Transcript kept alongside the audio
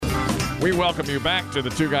We welcome you back to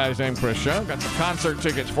the Two Guys Named Chris show. Got some concert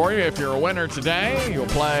tickets for you. If you're a winner today, you'll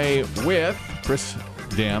play with Chris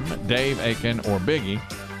Dim, Dave Aiken, or Biggie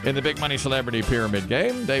in the Big Money Celebrity Pyramid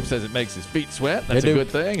game. Dave says it makes his feet sweat. That's a good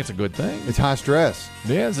thing. It's a good thing. It's high stress.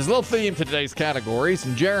 Yes, there's a little theme to today's categories,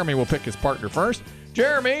 and Jeremy will pick his partner first.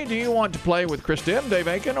 Jeremy, do you want to play with Chris Dim, Dave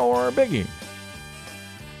Aiken, or Biggie?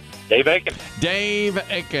 Dave Aiken. Dave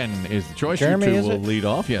Aiken is the choice. Jeremy, you two will lead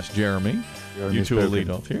off. Yes, Jeremy. You two will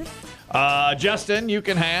lead off here. Justin, you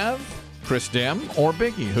can have Chris Dim or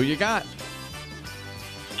Biggie. Who you got?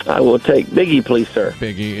 I will take Biggie, please, sir.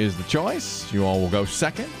 Biggie is the choice. You all will go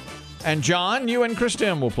second. And John, you and Chris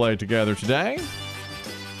Dim will play together today.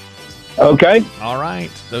 Okay. All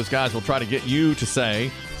right. Those guys will try to get you to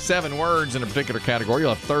say 7 words in a particular category.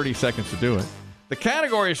 You'll have 30 seconds to do it. The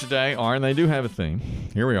categories today are, and they do have a theme.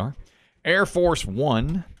 Here we are. Air Force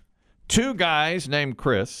One, 2 guys named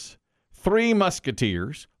Chris, 3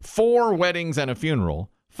 musketeers, 4 weddings and a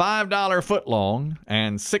funeral, $5 footlong,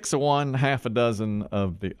 and 6 of one, half a dozen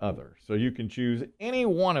of the other. So you can choose any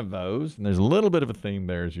one of those, and there's a little bit of a theme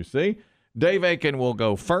there, as you see. Dave Aiken will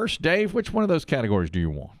go first. Dave, which one of those categories do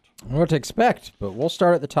you want? What to expect, but we'll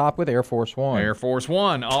start at the top with Air Force One. Air Force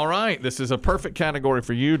One. All right. This is a perfect category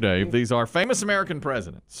for you, Dave. These are famous American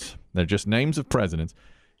presidents. They're just names of presidents.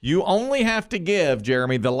 You only have to give,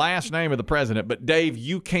 Jeremy, the last name of the president, but Dave,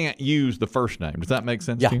 you can't use the first name. Does that make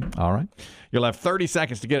sense to you? All right. You'll have 30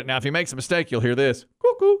 seconds to get it. Now, if he makes a mistake, you'll hear this.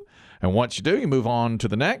 Cuckoo. And once you do, you move on to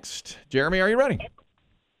the next. Jeremy, are you ready?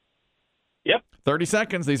 Yep. 30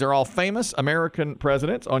 seconds. These are all famous American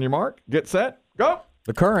presidents. On your mark, get set, go.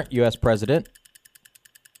 The current U.S. president.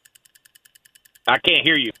 I can't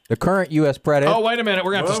hear you. The current U.S. president. Oh, wait a minute.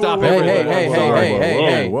 We're going to have to stop Hey,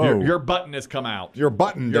 everything. hey. Your button has come out. Your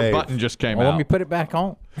button, Your Dave. button just came Well, out. let me put it back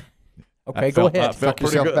on. Okay, That go felt- ahead. that felt Tuck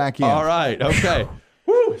yourself pretty good. back in. All right. Okay.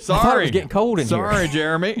 Woo, sorry. I thought it was getting cold in here. Sorry,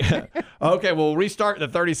 Jeremy. Okay, we'll restart the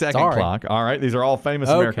 30-second Sorry. clock. All right. These are all famous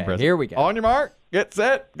Okay, American presidents. here we go. On your mark, get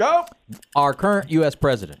set, go. Our current U.S.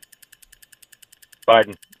 president.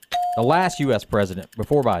 Biden. The last U.S. president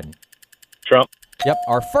before Biden. Trump. Yep,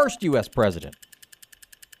 our first U.S. president.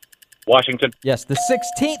 Washington. Yes, the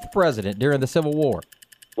 16th president during the Civil War.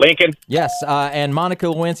 Lincoln. Yes, and Monica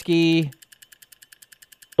Lewinsky.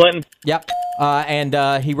 Clinton. Yep,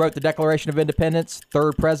 and he wrote the Declaration of Independence.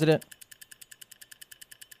 3rd president.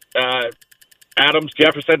 Adams.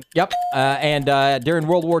 Jefferson. Yep, and during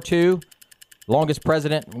World War II, longest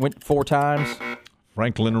president, went 4 times.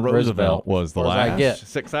 Franklin Roosevelt was the What does I last. get?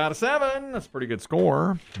 6 out of 7. That's a pretty good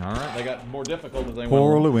score. All right. They got more difficult as they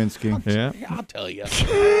Poor went. Lewinsky. Yeah. I'll tell you.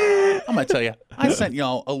 I'm going to tell you. I sent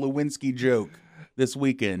y'all a Lewinsky joke this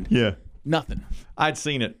weekend. Yeah. Nothing. I'd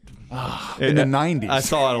seen it. In the 90s. I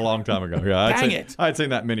saw it a long time ago. Yeah, Dang it. I'd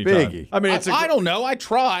seen that many Biggie. times. I mean, it's I don't know. I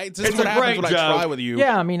tried. This it's is what a happens great when joke. I try with you.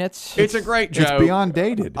 Yeah, I mean, it's a great joke. It's beyond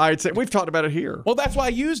dated. I'd say we've talked about it here. Well, that's why I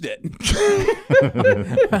used it.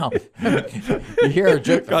 well, you hear a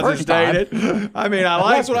joke the Because it's first time. dated. I mean, I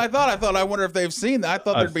like That's what I thought. I wonder if they've seen that. I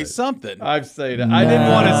thought there'd be something. I've said it. I didn't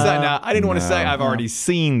want to say. Now, I didn't want to say I've already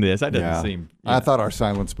seen this. That doesn't Yeah. seem. I thought our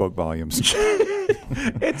silence spoke volumes.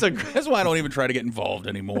 It's a. That's why I don't even try to get involved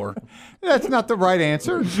anymore. That's not the right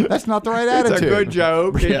answer. That's not the right It's attitude. a good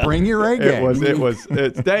joke. Bring your A game.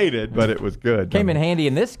 It's dated, but it was good. Came in handy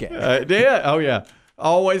in this game. It did. Oh yeah.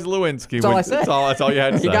 Always Lewinsky. That's all I said. That's all you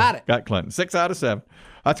had to say. You got it. Got Clinton. 6 out of 7.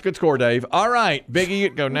 That's a good score, Dave. All right, Biggie, you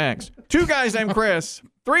go next. 2 guys named Chris,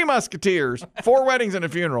 3 musketeers, 4 weddings and a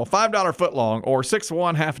funeral, $5 footlong, or 6 of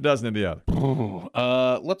one, half a dozen of the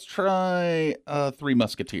other. Let's try 3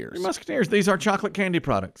 Musketeers. 3 musketeers. These are chocolate candy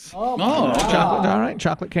products. Oh, Chocolate. All right,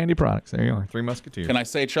 chocolate candy products. There you are. 3 musketeers. Can I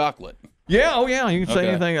say chocolate? Yeah. Oh yeah. You can say Okay.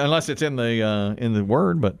 anything unless it's in the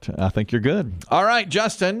word, but I think you're good. All right,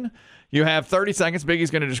 Justin, you have 30 seconds.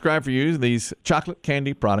 Biggie's going to describe for you these chocolate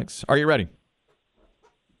candy products. Are you ready?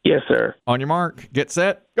 Yes, sir. On your mark, get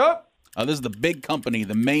set, go. This is the big company,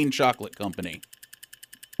 the main chocolate company.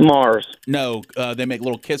 Mars. No, they make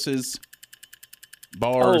little kisses,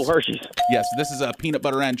 bars. Oh, Hershey's. Yes, this is a peanut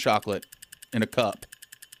butter and chocolate in a cup.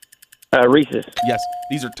 Reese's. Yes,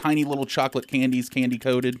 these are tiny little chocolate candies, candy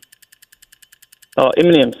coated.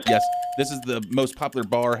 M&M's. Yes, this is the most popular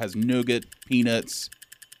bar. Has nougat, peanuts.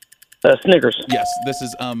 Snickers. Yes, this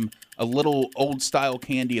is a little old style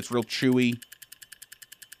candy. It's real chewy.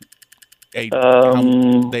 They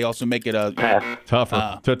also make it a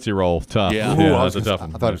Tougher. Tootsie Roll. Tough. Yeah. Yeah, Ooh, that's a tough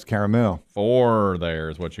one. I thought it was caramel. 4 there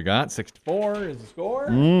is what you got. 64 is the score.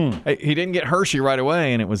 Hey, he didn't get Hershey right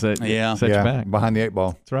away, and it was a set you back. Behind the 8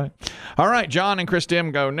 ball. That's right. All right, John and Chris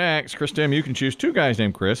Dim go next. Chris Dim, you can choose 2 guys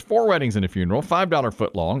named Chris, 4 weddings and a funeral, $5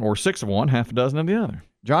 footlong, or 6 of one, half a dozen of the other.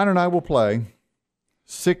 John and I will play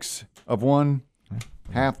 6 of one,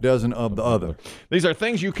 half dozen of the other. These are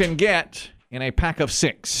things you can get in a pack of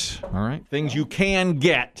 6. All right? Things you can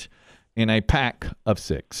get in a pack of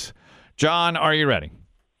 6. John, are you ready?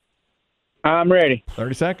 I'm ready.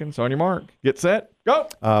 30 seconds on your mark. Get set. Go.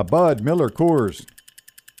 Bud, Miller, Coors.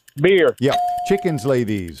 Beer. Yep. Chickens lay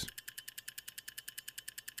these.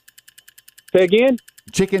 Say again?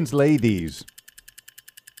 Chickens lay these.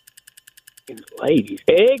 Ladies.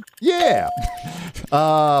 Eggs. Yeah.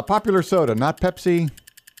 Popular soda, not Pepsi.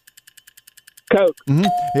 Coke.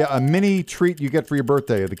 Yeah, a mini treat you get for your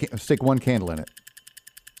birthday. Stick one candle in it.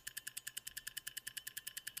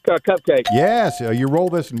 Cupcake. Yes, you roll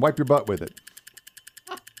this and wipe your butt with it.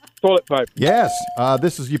 Toilet paper. Yes,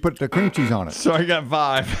 this is you put the cream cheese on it. So I got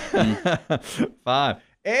 5. 5.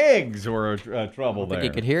 Eggs were trouble there. he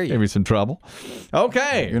could hear you. Maybe some trouble.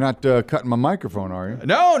 Okay. You're not cutting my microphone, are you?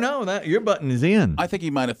 No, that your button is in. I think he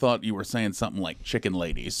might have thought you were saying something like chicken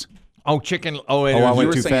ladies. Oh, chicken. Oh, I You went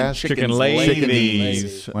were too saying fast? chicken chickens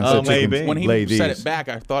ladies. When I Oh, said chickens- maybe. When he Ladies. said it back,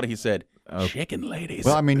 I thought he said chicken ladies.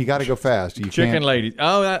 Well, I mean, you got to go fast. You Chicken can't. ladies.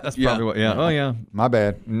 Oh, that's probably what. Yeah. Oh, yeah. My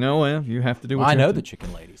bad. No, well, you have to do what I you know have the to.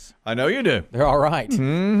 chicken ladies. I know you do. They're all right.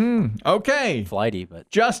 Okay. Flighty, but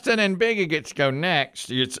Justin and Biggie get to go next.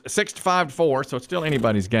 It's 6-5-4, so it's still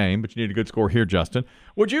anybody's game, but you need a good score here, Justin.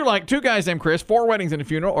 Would you like 2 guys named Chris, 4 weddings and a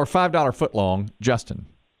funeral, or $5 footlong, Justin?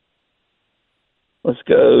 Let's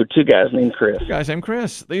go. 2 guys named Chris. 2 guys named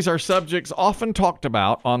Chris. These are subjects often talked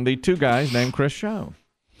about on the 2 guys named Chris show.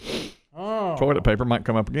 Toilet paper might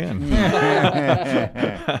come up again.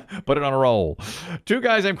 Put it on a roll. 2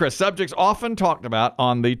 guys named Chris. Subjects often talked about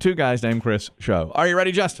on the 2 guys named Chris show. Are you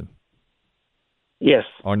ready, Justin? Yes.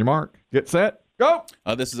 On your mark. Get set. Go.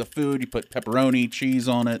 This is a food. You put pepperoni, cheese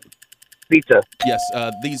on it. Pizza. Yes,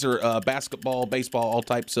 these are basketball, baseball, all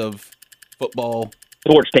types of football.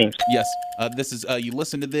 Sports teams. Yes, this is you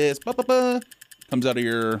listen to this. Comes out of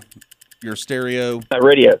your stereo.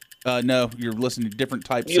 Radio. No, you're listening to different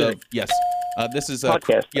types Music. of. Yes, this is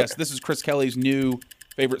Podcast. Yes, this is Chris Kelly's new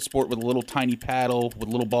favorite sport with a little tiny paddle with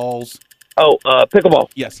little balls. Oh, pickleball.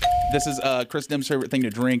 Yes, this is Chris Dim's favorite thing to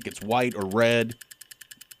drink. It's white or red.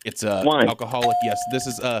 It's Wine. alcoholic. Yes, this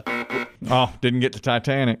is Oh, didn't get to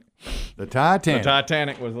Titanic. The Titanic. The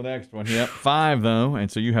Titanic was the next one. Yep. 5, though.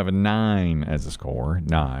 And so you have a 9 as a score.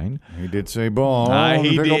 9. He did say ball.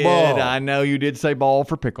 He the did. pickleball. I know you did say ball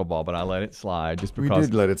for pickleball, but I let it slide just We because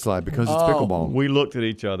did let it slide because it's pickleball. we looked at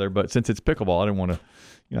each other. But since it's pickleball, I didn't want to,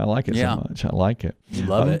 I like it Yeah. so much. I like it. you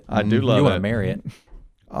love it. I do love You it. want to marry it.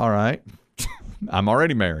 All right. I'm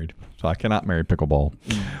already married, so I cannot marry pickleball.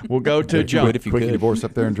 We'll go to You John. would if you Quickie could. divorce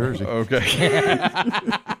up there in Jersey. Okay.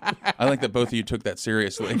 I think that both of you took that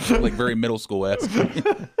seriously, like very middle school-esque.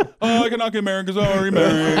 I cannot get married because I'm already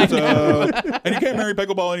married, and you can't marry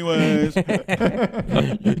pickleball anyways.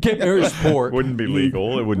 You can't marry sport. Wouldn't be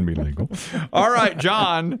legal. It wouldn't be legal. All right,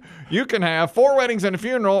 John, you can have 4 weddings and a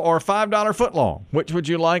funeral or $5 footlong. Which would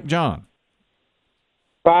you like, John?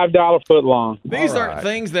 $5 foot long. These are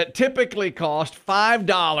things that typically cost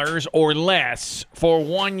 $5 or less for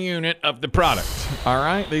 1 unit of the product. All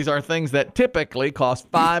right? These are things that typically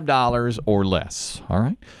cost $5 or less. All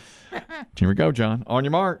right? Here we go, John. On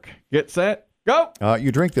your mark. Get set. Go.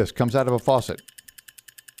 You drink this. Comes out of a faucet.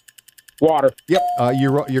 Water. Yep.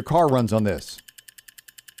 Your car runs on this.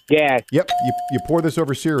 Gas. Yep. You pour this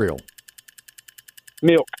over cereal.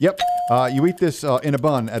 Milk. Yep. You eat this in a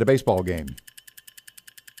bun at a baseball game.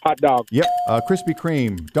 Hot dog. Yep. Krispy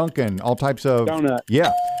Kreme, Dunkin', all types of Donut.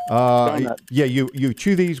 Yeah. Donut. Yeah. You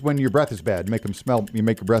chew these when your breath is bad. Make them smell. You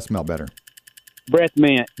make your breath smell better. Breath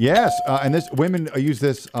mint. Yes. And this women use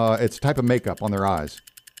this. It's a type of makeup on their eyes.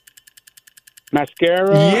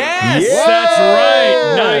 Mascara. Yes, Yes!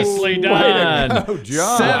 that's right. Nicely done. go,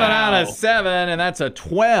 John. 7 out of 7, and that's a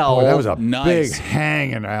 12. Boy, that was a Nice. big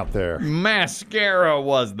hanging out there. Mascara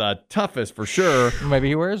was the toughest for sure. Maybe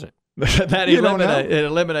he wears it. That You don't know. it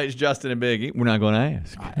eliminates Justin and Biggie. We're not going to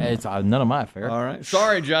ask. It's none of my affair. All right.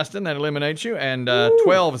 Sorry, Justin. That eliminates you. And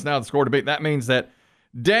 12 is now the score to beat. That means that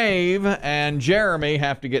Dave and Jeremy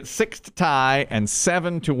have to get 6 to tie and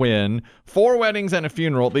 7 to win. 4 weddings and a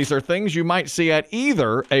funeral. These are things you might see at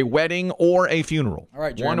either a wedding or a funeral. All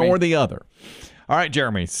right, One Jeremy. or the other. All right,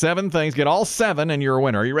 Jeremy. 7 things. Get all 7 and you're a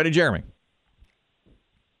winner. Are you ready, Jeremy?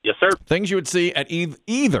 Yes, sir. Things you would see at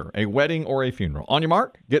either a wedding or a funeral. On your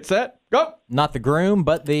mark. Get set. Go. Not the groom,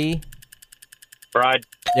 but the Bride.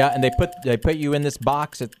 yeah. And they put you in this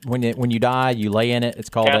box when you die. You lay in it. It's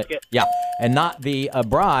called Casket. and not the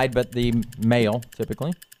bride, but the male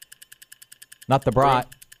typically. Not the bride.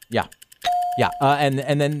 Yeah. Yeah,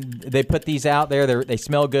 and then they put these out there. They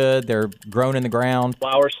smell good. They're grown in the ground.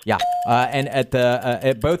 Flowers. Yeah, and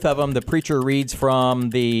at both of them, the preacher reads from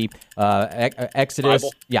the Exodus.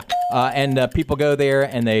 Bible. Yeah, and people go there,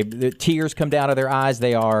 and the tears come down to their eyes.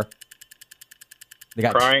 They got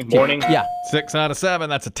Crying, mourning. Yeah, 6 out of 7.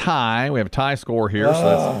 That's a tie. We have a tie score here.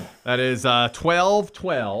 So that is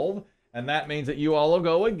 12-12. And that means that you all will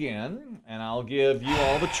go again. And I'll give you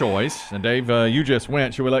all the choice. And Dave, you just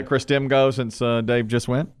went. Should we let Chris Dim go since Dave just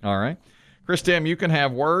went? All right. Chris Dim, you can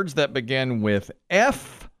have words that begin with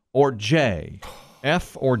F or J.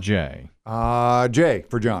 F or J. J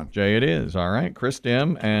for John. J it is. All right. Chris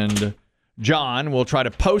Dim and John will try to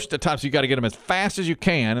post a time, so you got to get them as fast as you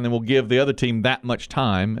can, and then we'll give the other team that much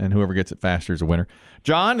time, and whoever gets it faster is a winner.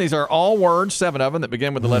 John, these are all words, 7 of them, that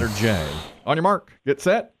begin with the letter J. On your mark, get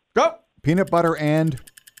set, go. Peanut butter and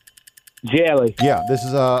Jelly. yeah. This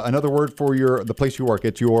is another word for the place you work.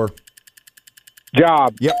 It's your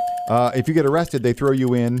Job. yep. If you get arrested, they throw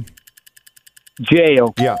you in.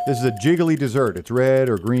 Jail. Yeah. This is a jiggly dessert. It's red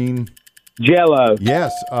or green. Jello.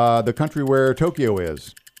 Yes. The country where Tokyo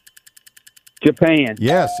is. Japan.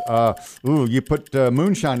 Yes. You put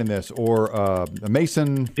moonshine in this or a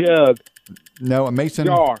mason. Jug. No, a mason.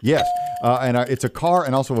 Jar. Yes. And it's a car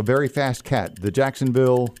and also a very fast cat. The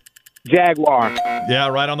Jacksonville. Jaguar. Yeah,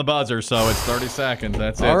 right on the buzzer, so it's 30 seconds.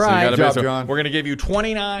 That's it. All right. So you gotta Good job, so John. we're going to give you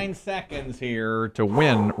 29 seconds here to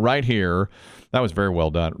win right here. That was very well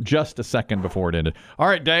done. Just a second before it ended. All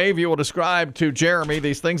right, Dave, you will describe to Jeremy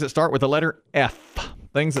these things that start with the letter F.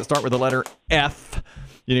 Things that start with the letter F.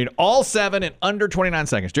 You need all 7 in under 29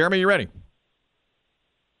 seconds. Jeremy, you ready?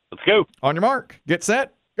 Let's go. On your mark, get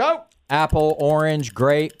set, go. apple, orange,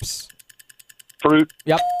 grapes. Fruit.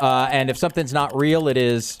 Yep. And if something's not real, it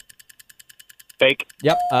is. Fake.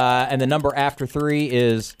 Yep. And the number after 3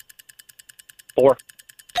 is. 4.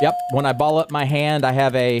 Yep. When I ball up my hand, I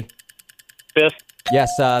have a. Fist. Yes.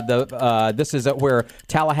 This is where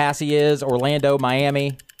Tallahassee is, Orlando,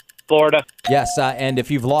 Miami. Florida. Yes. And if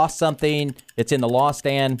you've lost something, it's in the lost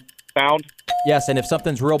stand. Found. Yes. And if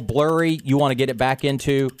something's real blurry, you want to get it back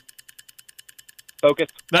into. Focus.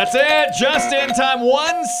 That's it. Just in time.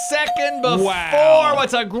 1 second before. Wow.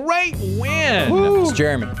 What's a great win. It's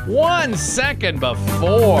Jeremy. 1 second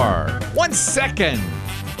before. 1 second.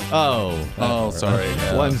 Oh, sorry.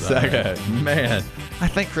 Yeah, 1 sorry. second. Man, I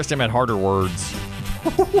think Christian had harder words.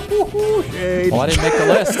 Well, I didn't make the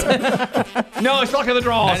list. No, it's luck of the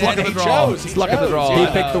draw. It's luck of the he draw. chose. It's He luck of the chose. draw.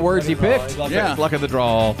 He picked the words he picked. Yeah. It's luck of the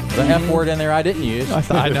draw. The F word in there I didn't use.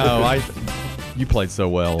 I know. You played so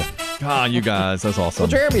well. God, you guys, that's awesome. Well,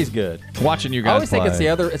 Jeremy's good. Watching you guys I always think play.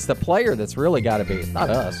 it's the player that's really got to be. It's not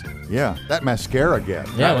us. Yeah, that mascara get.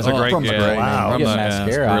 That was a great from game. the ground. Wow. From Get the-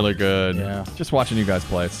 mascara. It's really good. Yeah. Just watching you guys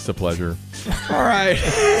play, it's a pleasure. All right.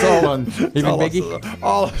 It's all on. Even Biggie?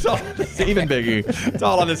 All, even Biggie. It's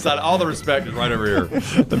all on this side. All the respect is right over here.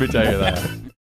 Let me tell you that.